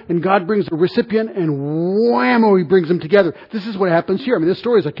messenger and God brings the recipient, and whammo, He brings them together. This is what happens here. I mean, this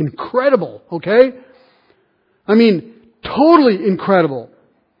story is like incredible, okay? I mean, totally incredible.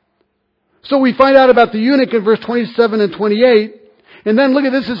 So we find out about the eunuch in verse 27 and 28. And then look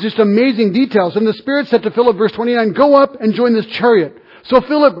at this, it's just amazing details. And the Spirit said to Philip, verse 29, go up and join this chariot. So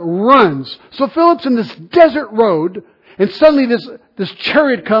Philip runs. So Philip's in this desert road, and suddenly this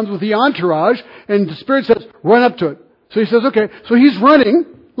chariot comes with the entourage, and the Spirit says, run up to it. So he says, okay. So he's running,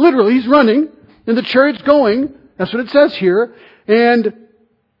 literally he's running, and the chariot's going. That's what it says here. And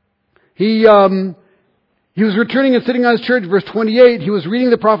he was returning and sitting on his chariot, verse 28. He was reading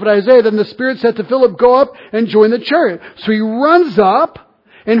the prophet Isaiah. Then the Spirit said to Philip, go up and join the chariot. So he runs up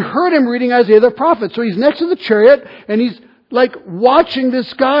and heard him reading Isaiah the prophet. So he's next to the chariot, and he's like watching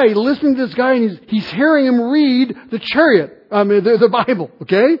this guy, listening to this guy, and he's hearing him read the chariot, the Bible,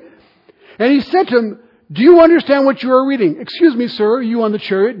 okay? And he said to him, do you understand what you are reading? Excuse me, sir, you on the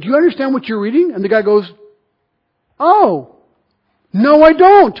chariot, do you understand what you're reading? And the guy goes, oh, no, I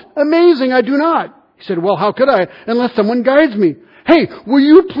don't. Amazing, I do not. He said, well, how could I, unless someone guides me? Hey, will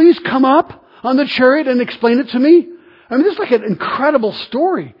you please come up on the chariot and explain it to me? I mean, this is like an incredible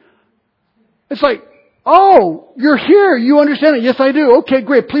story. It's like, oh, you're here. You understand it. Yes, I do. Okay,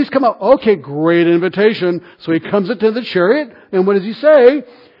 great. Please come up. Okay, great invitation. So he comes into the chariot, and what does he say?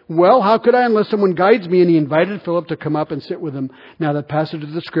 Well, how could I unless someone guides me? And he invited Philip to come up and sit with him. Now, that passage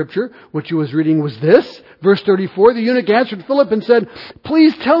of the Scripture, which he was reading, was this. Verse 34, the eunuch answered Philip and said,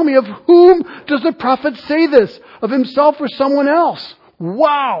 please tell me, of whom does the prophet say this? Of himself or someone else?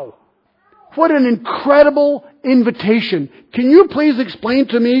 Wow! What an incredible invitation. Can you please explain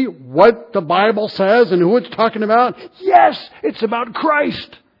to me what the Bible says and who it's talking about? Yes, it's about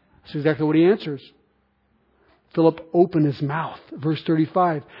Christ. That's exactly what he answers. Philip opened his mouth, verse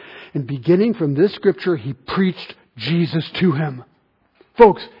 35, and beginning from this scripture, he preached Jesus to him.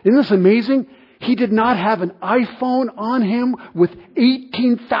 Folks, isn't this amazing? He did not have an iPhone on him with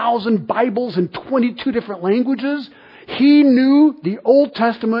 18,000 Bibles in 22 different languages. He knew the Old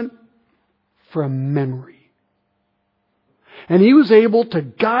Testament from memory. And he was able to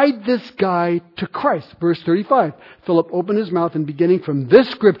guide this guy to Christ. Verse 35, Philip opened his mouth, and beginning from this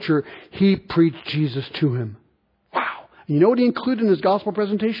scripture, he preached Jesus to him. Wow. And you know what he included in his gospel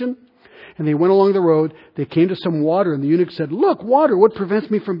presentation? And they went along the road. They came to some water, and the eunuch said, look, water, what prevents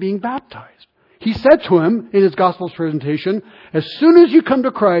me from being baptized? He said to him in his gospel presentation, as soon as you come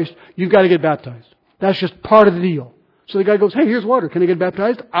to Christ, you've got to get baptized. That's just part of the deal. So the guy goes, hey, here's water. Can I get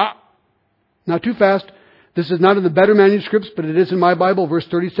baptized? Not too fast. This is not in the better manuscripts, but it is in my Bible. Verse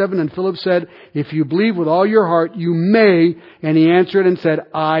 37, and Philip said, if you believe with all your heart, you may. And he answered and said,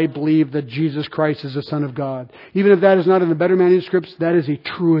 I believe that Jesus Christ is the Son of God. Even if that is not in the better manuscripts, that is a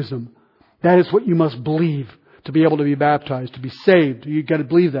truism. That is what you must believe to be able to be baptized, to be saved. You've got to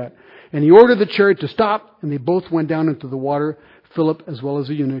believe that. And he ordered the chariot to stop, and they both went down into the water, Philip as well as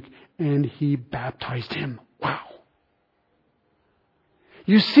the eunuch, and he baptized him. Wow.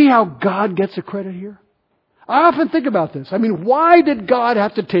 You see how God gets the credit here? I often think about this. I mean, why did God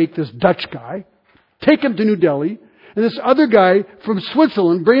have to take this Dutch guy, take him to New Delhi, and this other guy from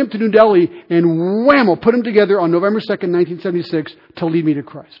Switzerland, bring him to New Delhi, and whammo, put them together on November 2nd, 1976 to lead me to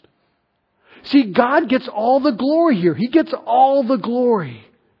Christ? See, God gets all the glory here. He gets all the glory.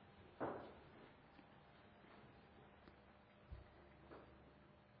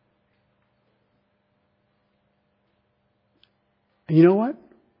 And you know what?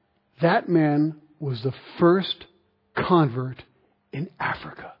 That man was the first convert in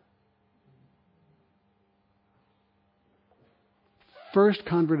Africa. First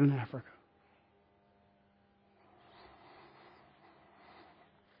convert in Africa.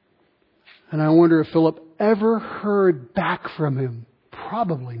 And I wonder if Philip ever heard back from him.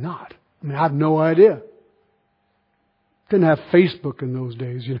 Probably not. I mean, I have no idea. Didn't have Facebook in those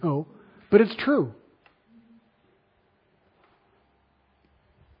days, you know. But it's true.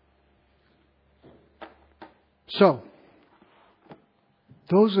 So,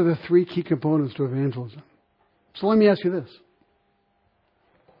 those are the three key components to evangelism. So let me ask you this.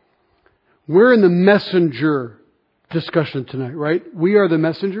 We're in the messenger discussion tonight, right? We are the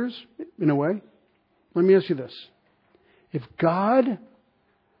messengers, in a way. Let me ask you this. If God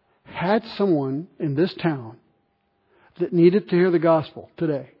had someone in this town that needed to hear the gospel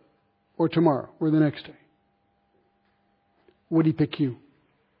today, or tomorrow, or the next day, would He pick you?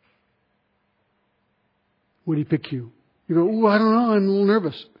 Would He pick you? You go, I don't know, I'm a little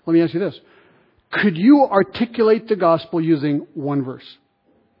nervous. Let me ask you this. Could you articulate the gospel using one verse?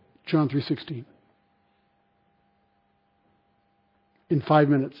 John 3:16. In 5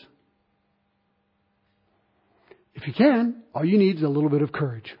 minutes. If you can, all you need is a little bit of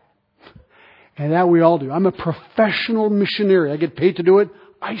courage. And that we all do. I'm a professional missionary. I get paid to do it.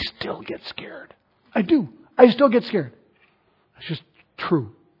 I still get scared. I do. I still get scared. That's just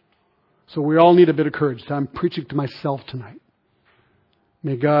true. So we all need a bit of courage. So I'm preaching to myself tonight.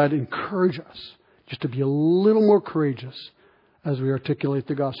 May God encourage us just to be a little more courageous as we articulate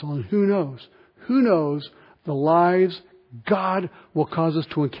the gospel. And who knows the lives God will cause us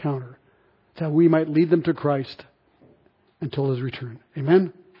to encounter, that we might lead them to Christ until His return.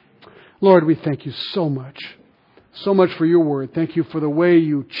 Amen? Lord, we thank You so much for Your word. Thank You for the way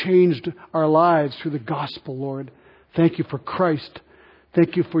You changed our lives through the gospel, Lord. Thank You for Christ.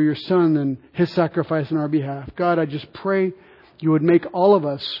 Thank You for Your Son and His sacrifice on our behalf. God, I just pray You would make all of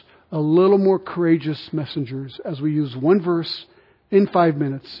us a little more courageous messengers as we use one verse in 5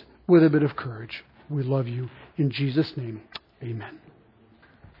 minutes with a bit of courage. We love You. In Jesus' name, amen.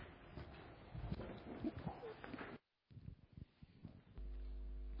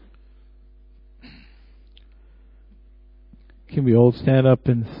 Can we all stand up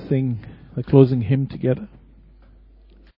and sing the closing hymn together?